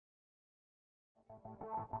Hi,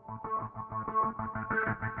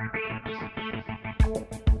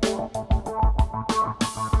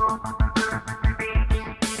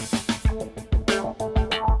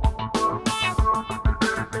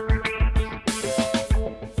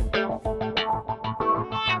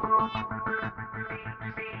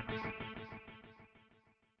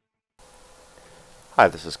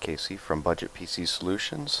 this is Casey from Budget PC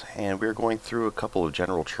Solutions, and we're going through a couple of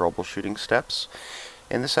general troubleshooting steps.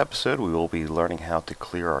 In this episode, we will be learning how to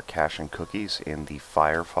clear our cache and cookies in the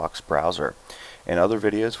Firefox browser. In other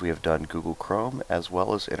videos, we have done Google Chrome as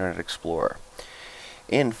well as Internet Explorer.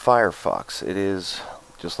 In Firefox, it is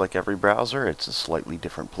just like every browser, it's a slightly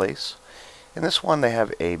different place. In this one, they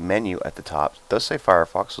have a menu at the top. It does say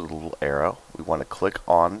Firefox with a little arrow. We want to click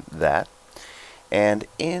on that. And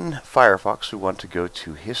in Firefox, we want to go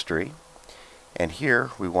to History, and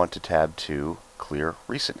here we want to tab to Clear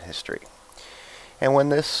Recent History. And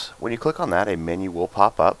when you click on that, a menu will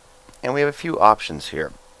pop up, and we have a few options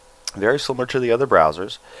here. Very similar to the other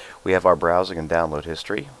browsers, we have our browsing and download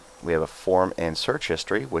history. We have a form and search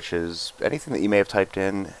history, which is anything that you may have typed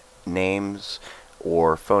in, names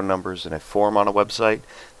or phone numbers in a form on a website,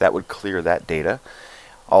 that would clear that data.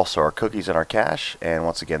 Also our cookies in our cache, and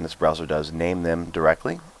once again this browser does name them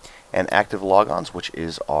directly, and active logons, which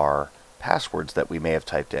is our passwords that we may have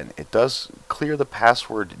typed in. It does clear the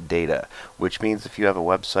password data, which means if you have a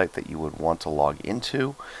website that you would want to log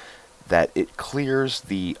into, that it clears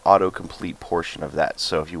the autocomplete portion of that.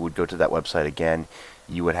 So if you would go to that website again,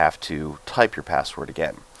 you would have to type your password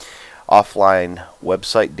again. Offline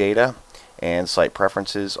website data and site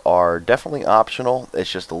preferences are definitely optional.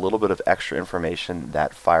 It's just a little bit of extra information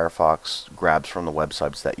that Firefox grabs from the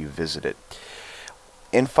websites that you visited.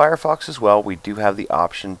 In Firefox as well, we do have the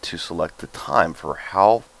option to select the time for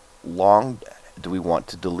how long do we want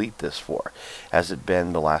to delete this for. Has it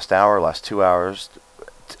been the last hour, last 2 hours,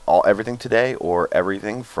 everything today, or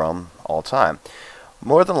everything from all time?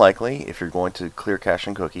 More than likely, if you're going to clear cache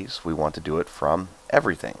and cookies, we want to do it from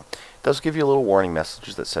everything. It does give you a little warning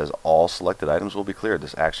message that says all selected items will be cleared.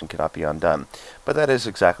 This action cannot be undone. But that is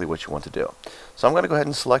exactly what you want to do. So I'm going to go ahead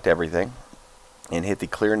and select everything and hit the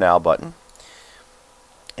Clear Now button.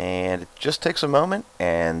 And it just takes a moment,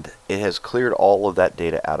 and it has cleared all of that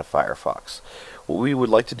data out of Firefox. What we would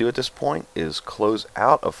like to do at this point is close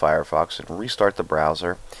out of Firefox and restart the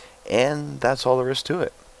browser, and that's all there is to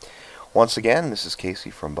it. Once again, this is Casey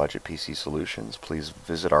from Budget PC Solutions. Please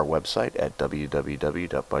visit our website at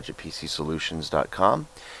www.budgetpcsolutions.com,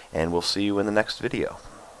 and we'll see you in the next video.